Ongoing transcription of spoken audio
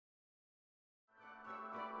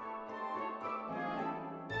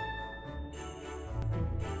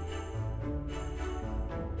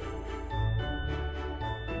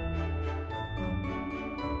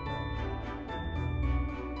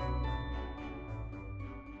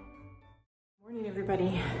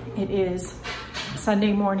Everybody, it is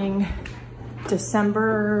Sunday morning,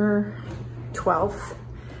 December 12th,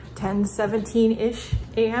 10:17-ish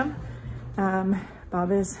a.m.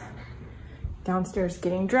 Bob is downstairs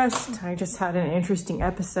getting dressed. I just had an interesting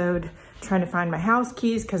episode trying to find my house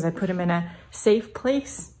keys because I put them in a safe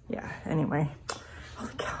place. Yeah, anyway,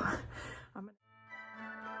 holy cow.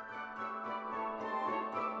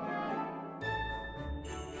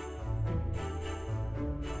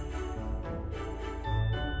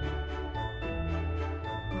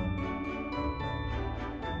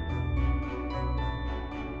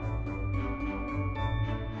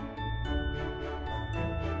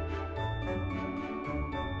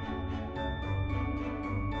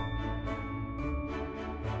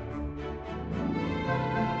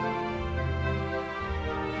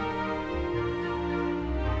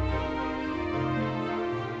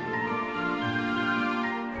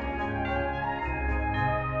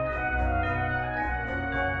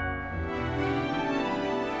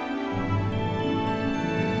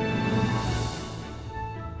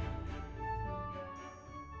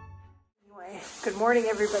 Good morning,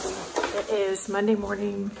 everybody. It is Monday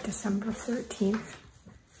morning, December 13th.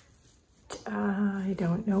 I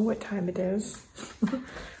don't know what time it is.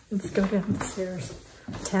 Let's go down the stairs.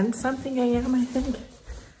 10-something a.m., I think.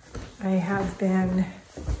 I have been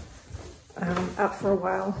up for a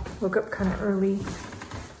while. Woke up kind of early.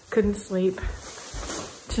 Couldn't sleep.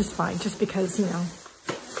 Just fine, just because, you know,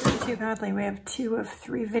 couldn't too badly. We have 2 of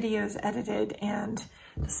 3 videos edited, and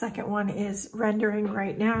the second one is rendering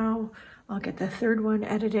right now. I'll get the 3rd one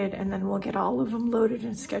edited, and then we'll get all of them loaded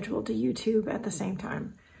and scheduled to YouTube at the same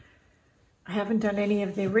time. I haven't done any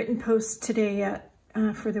of the written posts today yet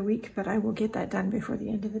for the week, but I will get that done before the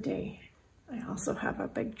end of the day. I also have a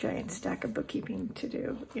big giant stack of bookkeeping to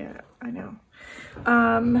do. Yeah, I know.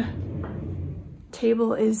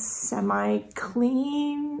 Table is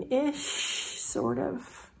semi-clean-ish, sort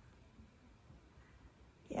of.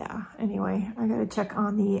 Yeah, anyway, I gotta check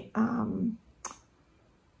on the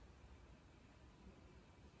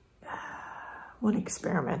one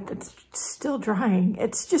experiment that's still drying.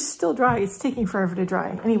 It's just still dry. It's taking forever to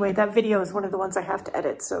dry. Anyway, that video is one of the ones I have to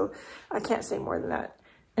edit, so I can't say more than that.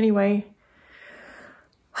 Anyway,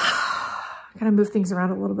 I'm gonna move things around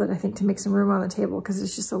a little bit, I think, to make some room on the table because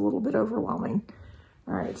it's just a little bit overwhelming.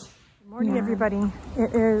 All right. Good morning, everybody.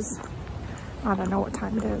 It is, I don't know what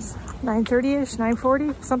time it is, 9:30-ish,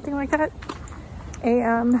 9:40, something like that.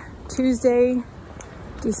 a.m. Tuesday,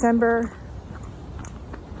 December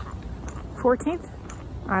 14th?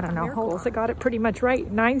 I don't know. Miracles. I got it pretty much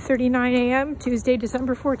right. 9:39 a.m. Tuesday,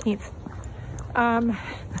 December 14th.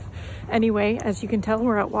 Anyway, as you can tell,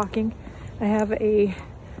 we're out walking. I have a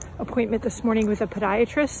appointment this morning with a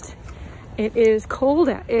podiatrist. It is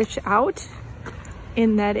cold-ish out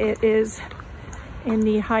in that it is in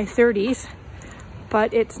the high 30s,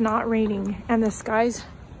 but it's not raining and the sky's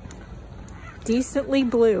decently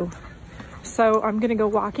blue. So I'm gonna go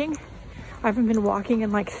walking. I haven't been walking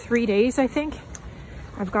in like 3 days, I think.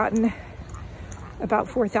 I've gotten about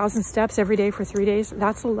 4,000 steps every day for 3 days.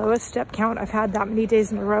 That's the lowest step count I've had that many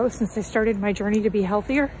days in a row since I started my journey to be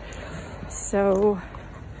healthier. So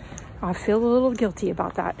I feel a little guilty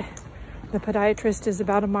about that. The podiatrist is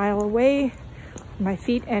about a mile away. My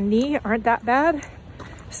feet and knee aren't that bad.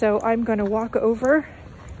 So I'm gonna walk over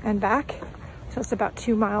and back. So it's about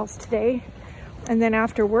 2 miles today. And then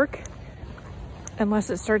after work, unless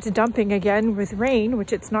it starts dumping again with rain,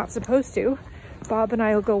 which it's not supposed to, Bob and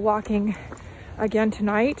I will go walking again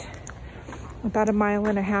tonight, about 1.5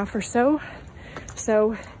 miles or so.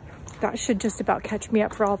 So that should just about catch me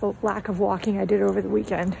up for all the lack of walking I did over the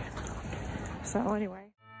weekend. So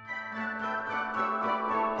anyway.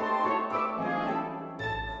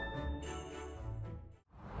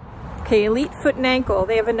 Okay, Elite Foot and Ankle.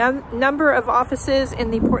 They have a number of offices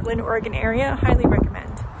in the Portland, Oregon area. Highly recommend.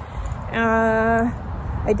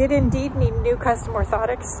 I did indeed need new custom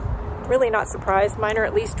orthotics. Really not surprised. Mine are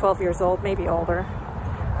at least 12 years old, maybe older.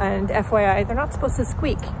 And FYI, they're not supposed to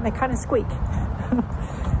squeak. They kind of squeak.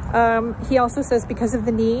 He also says because of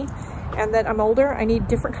the knee and that I'm older, I need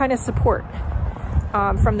different kind of support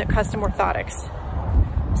from the custom orthotics.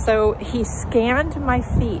 So he scanned my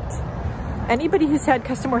feet. Anybody who's had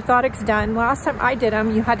custom orthotics done, last time I did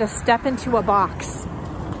them, you had to step into a box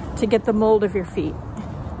to get the mold of your feet.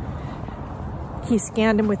 He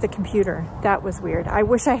scanned them with the computer. That was weird. I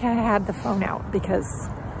wish I had had the phone out because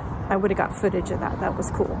I would have got footage of that. That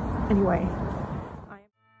was cool. Anyway.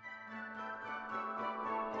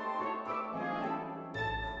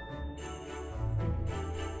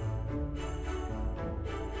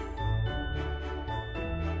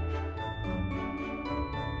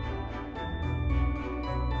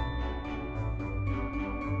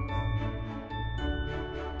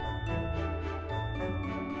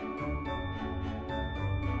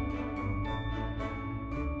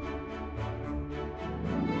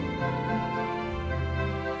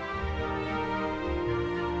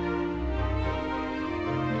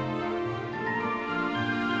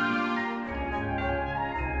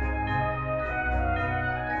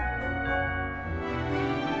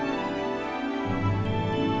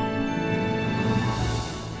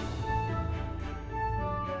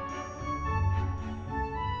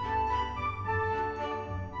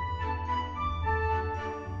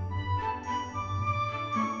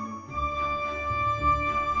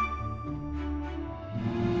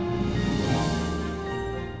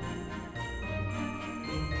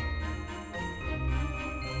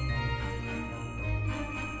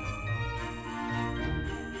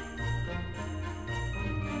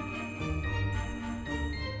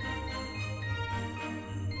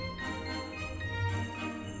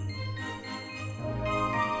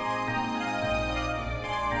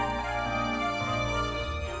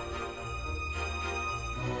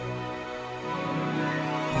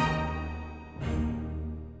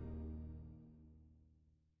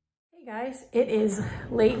 guys, it is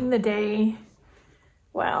late in the day.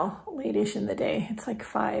 Well, late-ish in the day. It's like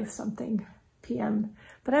 5 something p.m.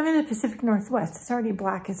 But I'm in the Pacific Northwest. It's already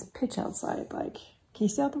black as pitch outside. Like, can you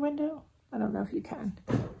see out the window? I don't know if you can.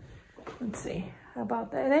 Let's see. How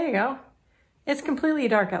about that? There you go. It's completely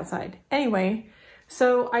dark outside. Anyway,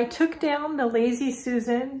 so I took down the Lazy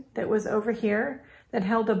Susan that was over here that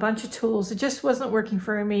held a bunch of tools. It just wasn't working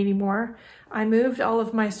for me anymore. I moved all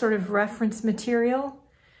of my sort of reference material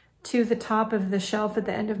to the top of the shelf at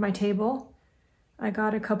the end of my table. I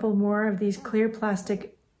got a couple more of these clear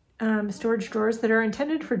plastic storage drawers that are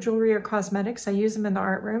intended for jewelry or cosmetics. I use them in the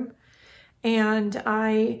art room. And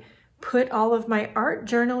I put all of my art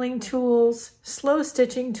journaling tools, slow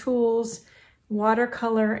stitching tools,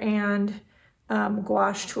 watercolor, and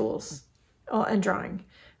gouache tools, and drawing.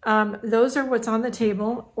 Those are what's on the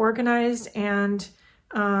table, organized, and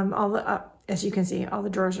all the, as you can see, all the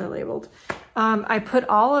drawers are labeled. I put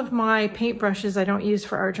all of my paintbrushes I don't use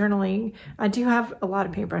for art journaling. I do have a lot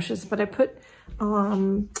of paintbrushes, but I put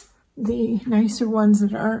the nicer ones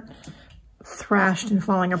that aren't thrashed and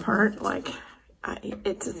falling apart. Like,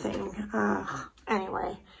 it's a thing.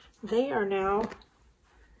 Anyway, they are now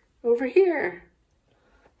over here.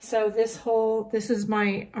 So this is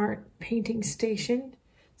my art painting station.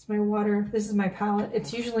 It's my water. This is my palette.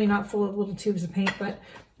 It's usually not full of little tubes of paint, but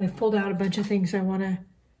I've pulled out a bunch of things there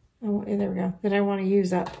we go, that I want to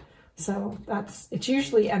use up. So it's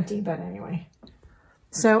usually empty, but anyway.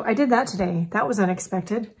 So I did that today. That was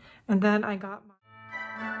unexpected. And then I got my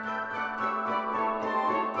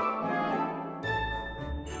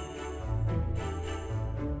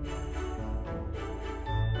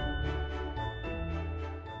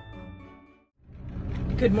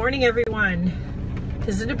Good morning, everyone.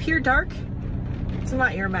 Does it appear dark? It's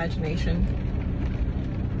not your imagination.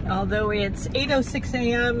 Although it's 8:06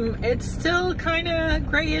 a.m., it's still kind of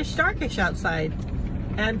grayish, darkish outside.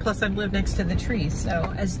 And plus I live next to the trees,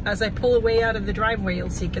 so as I pull away out of the driveway, you'll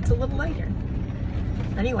see it gets a little lighter.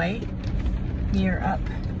 Anyway, we are up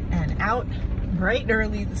and out bright and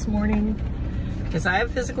early this morning because I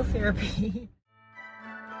have physical therapy.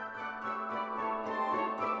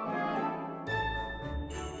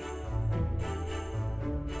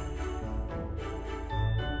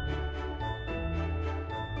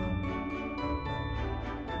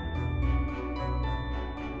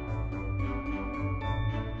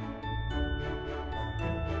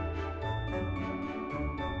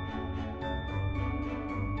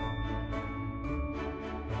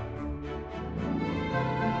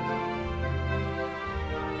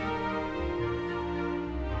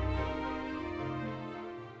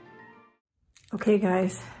 Okay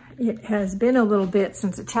guys, it has been a little bit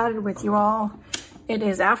since I chatted with you all. It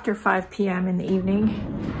is after 5 p.m. in the evening.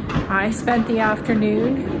 I spent the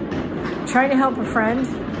afternoon trying to help a friend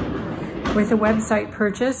with a website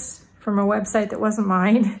purchase from a website that wasn't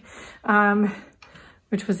mine,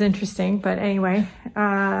 which was interesting. But anyway,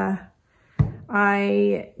 I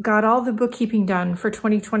got all the bookkeeping done for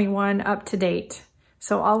 2021 up to date.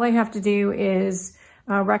 So all I have to do is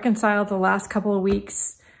reconcile the last couple of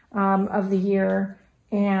weeks of the year,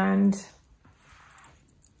 and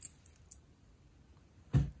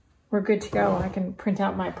we're good to go. I can print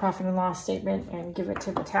out my profit and loss statement and give it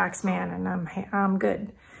to the tax man, and I'm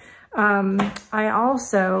good. I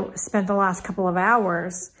also spent the last couple of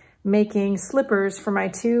hours making slippers for my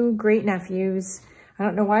 2 great nephews. I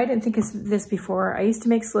don't know why I didn't think of this before. I used to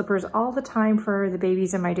make slippers all the time for the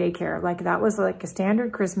babies in my daycare. Like, that was like a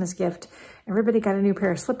standard Christmas gift. Everybody got a new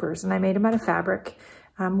pair of slippers, and I made them out of fabric.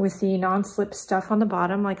 With the non-slip stuff on the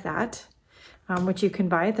bottom like that, which you can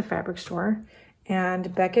buy at the fabric store.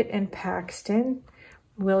 And Beckett and Paxton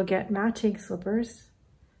will get matching slippers.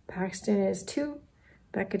 Paxton is 2,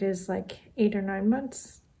 Beckett is like 8 or 9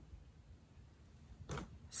 months.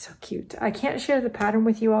 So cute. I can't share the pattern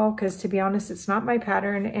with you all because, to be honest, it's not my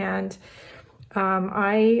pattern, and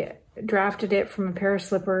I drafted it from a pair of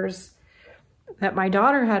slippers that my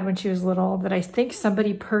daughter had when she was little that I think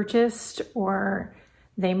somebody purchased, or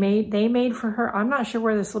they made for her. I'm not sure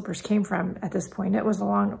where the slippers came from at this point. It was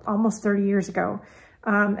almost 30 years ago.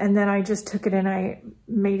 And then I just took it and I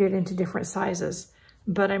made it into different sizes.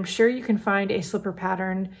 But I'm sure you can find a slipper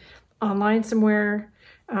pattern online somewhere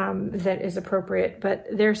that is appropriate. But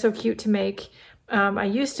they're so cute to make. I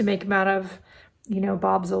used to make them out of,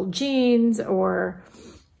 Bob's old jeans, or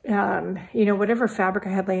whatever fabric I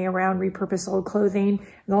had laying around, repurposed old clothing.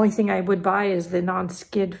 The only thing I would buy is the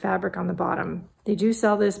non-skid fabric on the bottom. They do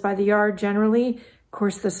sell this by the yard generally. Of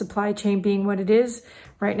course, the supply chain being what it is.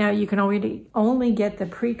 Right now, you can only get the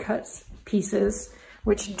pre-cut pieces,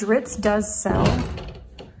 which Dritz does sell.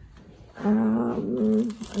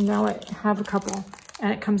 And now I have a couple,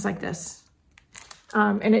 and it comes like this.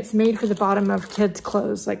 And it's made for the bottom of kids'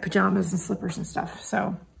 clothes, like pajamas and slippers and stuff.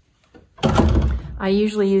 So I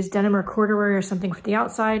usually use denim or corduroy or something for the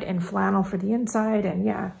outside and flannel for the inside. And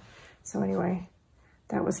yeah, so anyway,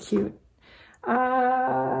 that was cute.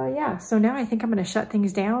 Yeah, so now I think I'm gonna shut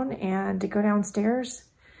things down and go downstairs.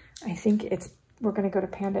 I think we're gonna go to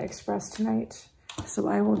Panda Express tonight. So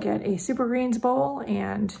I will get a Super Greens bowl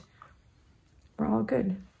and we're all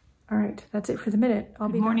good. All right, that's it for the minute.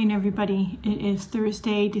 Good morning, everybody. It is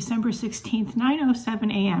Thursday, December 16th,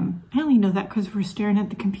 9:07 a.m. I only know that because we're staring at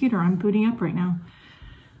the computer. I'm booting up right now.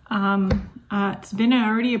 It's been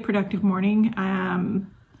already a productive morning.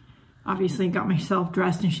 Obviously got myself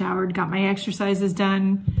dressed and showered, got my exercises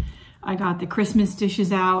done. I got the Christmas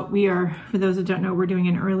dishes out. We are, for those that don't know, we're doing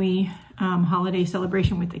an early holiday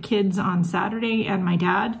celebration with the kids on Saturday and my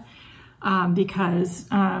dad. Because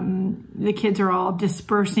the kids are all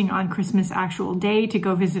dispersing on Christmas actual day to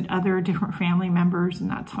go visit other different family members, and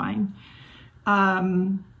that's fine.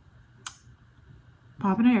 Bob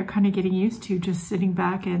and I are kind of getting used to just sitting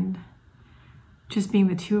back and just being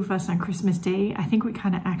the two of us on Christmas Day. I think we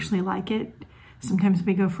kind of actually like it. Sometimes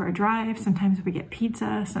we go for a drive, sometimes we get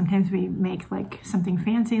pizza, sometimes we make like something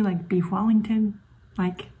fancy like beef Wellington.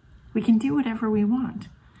 Like, we can do whatever we want.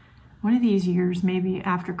 One of these years, maybe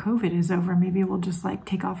after COVID is over, maybe we'll just like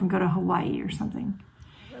take off and go to Hawaii or something.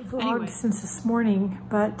 I've vlogged since this morning,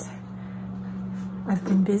 but I've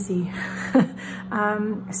been busy.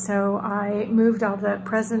 So I moved all the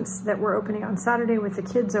presents that we're opening on Saturday with the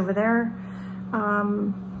kids over there.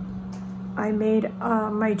 I made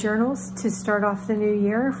my journals to start off the new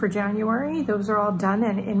year for January. Those are all done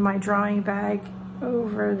and in my drawing bag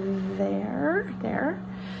over there.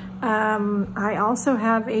 I also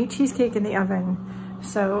have a cheesecake in the oven.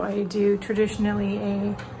 So I do traditionally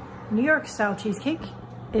a New York style cheesecake.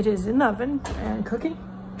 It is in the oven and cooking.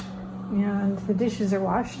 And the dishes are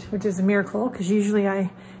washed, which is a miracle because usually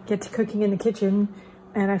I get to cooking in the kitchen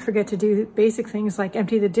and I forget to do basic things like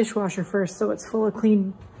empty the dishwasher first so it's full of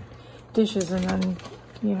clean dishes, and then,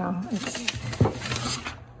 you know,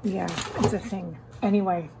 it's a thing.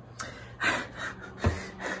 Anyway.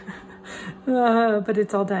 But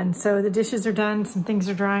it's all done. So the dishes are done, some things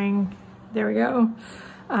are drying. There we go.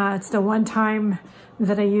 It's the one time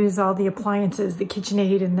that I use all the appliances, the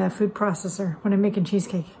KitchenAid and the food processor when I'm making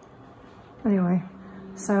cheesecake. Anyway,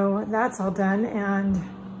 so that's all done and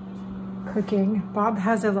cooking. Bob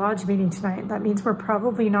has a lodge meeting tonight. That means we're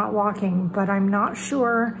probably not walking, but I'm not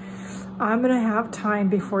sure I'm gonna have time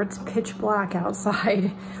before it's pitch black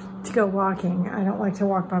outside to go walking. I don't like to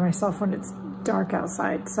walk by myself when it's dark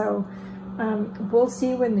outside. So we'll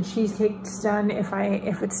see when the cheesecake's done.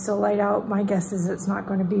 If it's still light out, my guess is it's not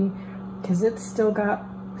going to be, because it's still got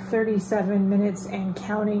 37 minutes and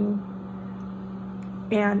counting,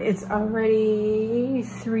 and it's already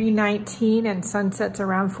 3:19 and sunset's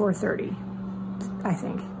around 4:30, I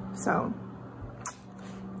think. So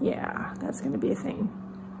yeah, that's going to be a thing.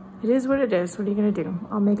 It is what it is. What are you going to do?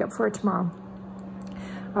 I'll make up for it tomorrow.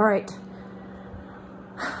 All right.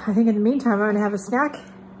 I think in the meantime, I'm going to have a snack.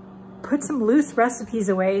 Put some loose recipes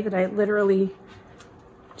away that I literally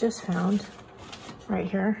just found right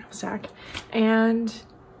here, stack, and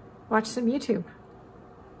watch some YouTube,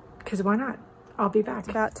 because why not? I'll be back. It's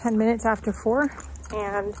about 10 minutes after 4,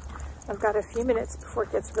 and I've got a few minutes before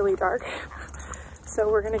it gets really dark. So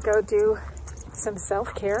we're gonna go do some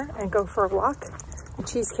self-care and go for a walk. The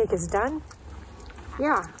cheesecake is done.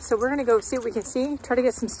 Yeah, so we're gonna go see what we can see, try to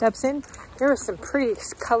get some steps in. There are some pretty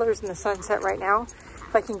colors in the sunset right now.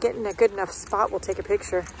 If I can get in a good enough spot, we'll take a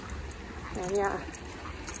picture. And yeah.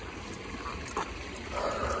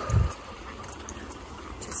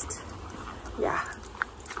 Just, yeah,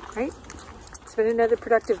 right? It's been another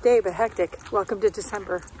productive day, but hectic. Welcome to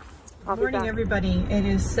December. Good morning, everybody. It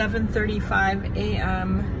is 7:35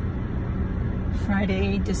 a.m.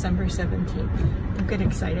 Friday, December 17th. I'm getting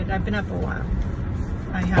excited. I've been up a while.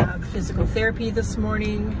 I have physical therapy this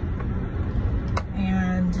morning,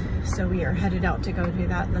 and so we are headed out to go do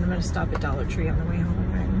that. And then I'm going to stop at Dollar Tree on the way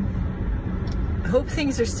home. And I hope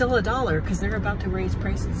things are still $1 because they're about to raise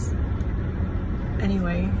prices.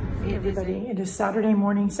 Anyway, everybody, it is Saturday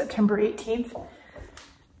morning, September 18th.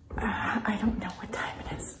 I don't know what time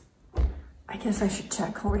it is. I guess I should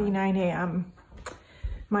check. 49 a.m.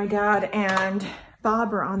 My dad and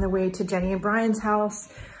Bob are on the way to Jenny and Brian's house.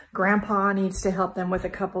 Grandpa needs to help them with a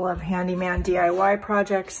couple of handyman DIY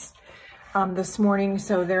projects this morning,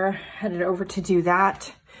 so they're headed over to do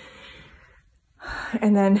that.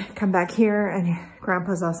 And then come back here, and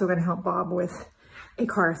Grandpa's also going to help Bob with a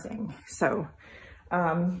car thing. So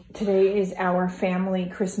Today is our family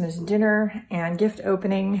Christmas dinner and gift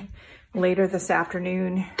opening later this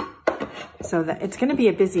afternoon. So that it's gonna be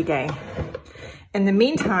a busy day. In the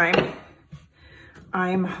meantime,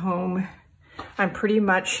 I'm home. I'm pretty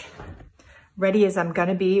much ready as I'm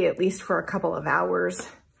gonna be, at least for a couple of hours.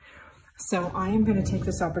 So I am gonna take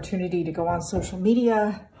this opportunity to go on social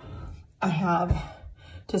media. I have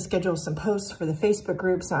to schedule some posts for the Facebook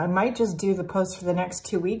group. So I might just do the posts for the next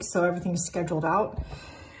 2 weeks so everything's scheduled out.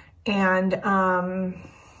 And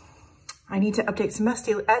I need to update some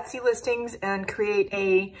Etsy listings and create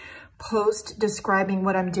a post describing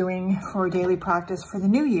what I'm doing for daily practice for the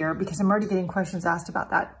new year, because I'm already getting questions asked about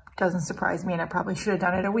that. Doesn't surprise me, and I probably should have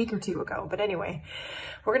done it a week or 2 ago. But anyway,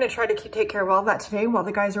 we're gonna try to take care of all that today while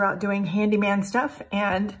the guys are out doing handyman stuff.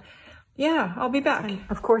 And yeah, I'll be back.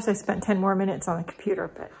 Of course, I spent 10 more minutes on the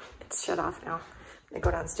computer, but it's shut off now. I'm gonna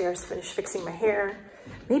go downstairs, finish fixing my hair,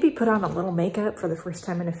 maybe put on a little makeup for the first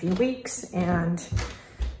time in a few weeks, and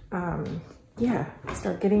yeah,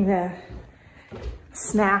 start getting the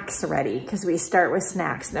snacks ready, because we start with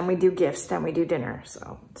snacks, then we do gifts, then we do dinner.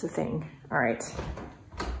 So it's a thing. All right.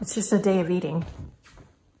 It's just a day of eating.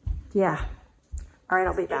 Yeah. All right,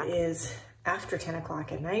 I'll be back. It is after 10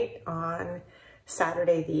 o'clock at night on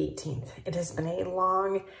Saturday the 18th. It has been a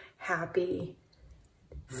long, happy,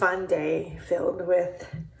 fun day filled with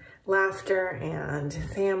laughter and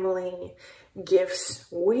family, gifts,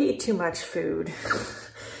 way too much food.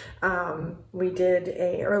 We did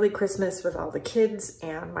a early Christmas with all the kids,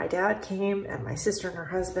 and my dad came, and my sister and her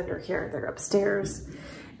husband are here. They're upstairs,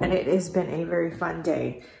 and it has been a very fun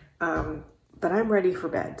day. But I'm ready for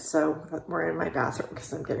bed. So we're in my bathroom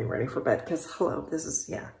because I'm getting ready for bed, because hello, this is,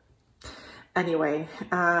 yeah. Anyway,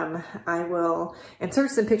 I will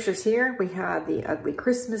insert some pictures here. We had the ugly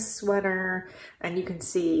Christmas sweater, and you can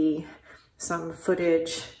see some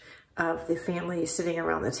footage of the family sitting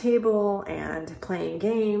around the table and playing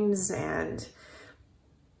games, and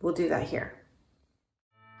we'll do that here.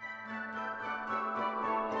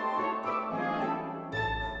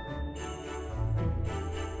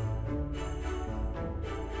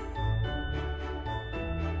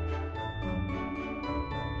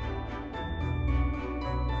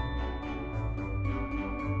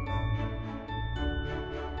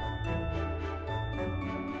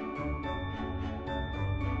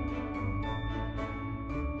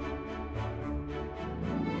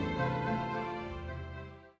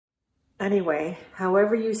 Anyway,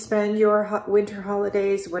 however you spend your winter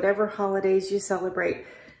holidays, whatever holidays you celebrate,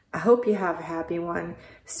 I hope you have a happy one.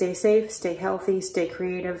 Stay safe, stay healthy, stay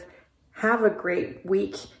creative. Have a great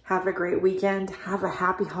week. Have a great weekend. Have a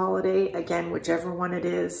happy holiday, again, whichever one it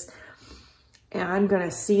is. And I'm going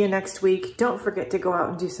to see you next week. Don't forget to go out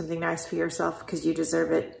and do something nice for yourself, because you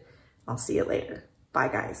deserve it. I'll see you later. Bye,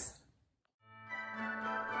 guys.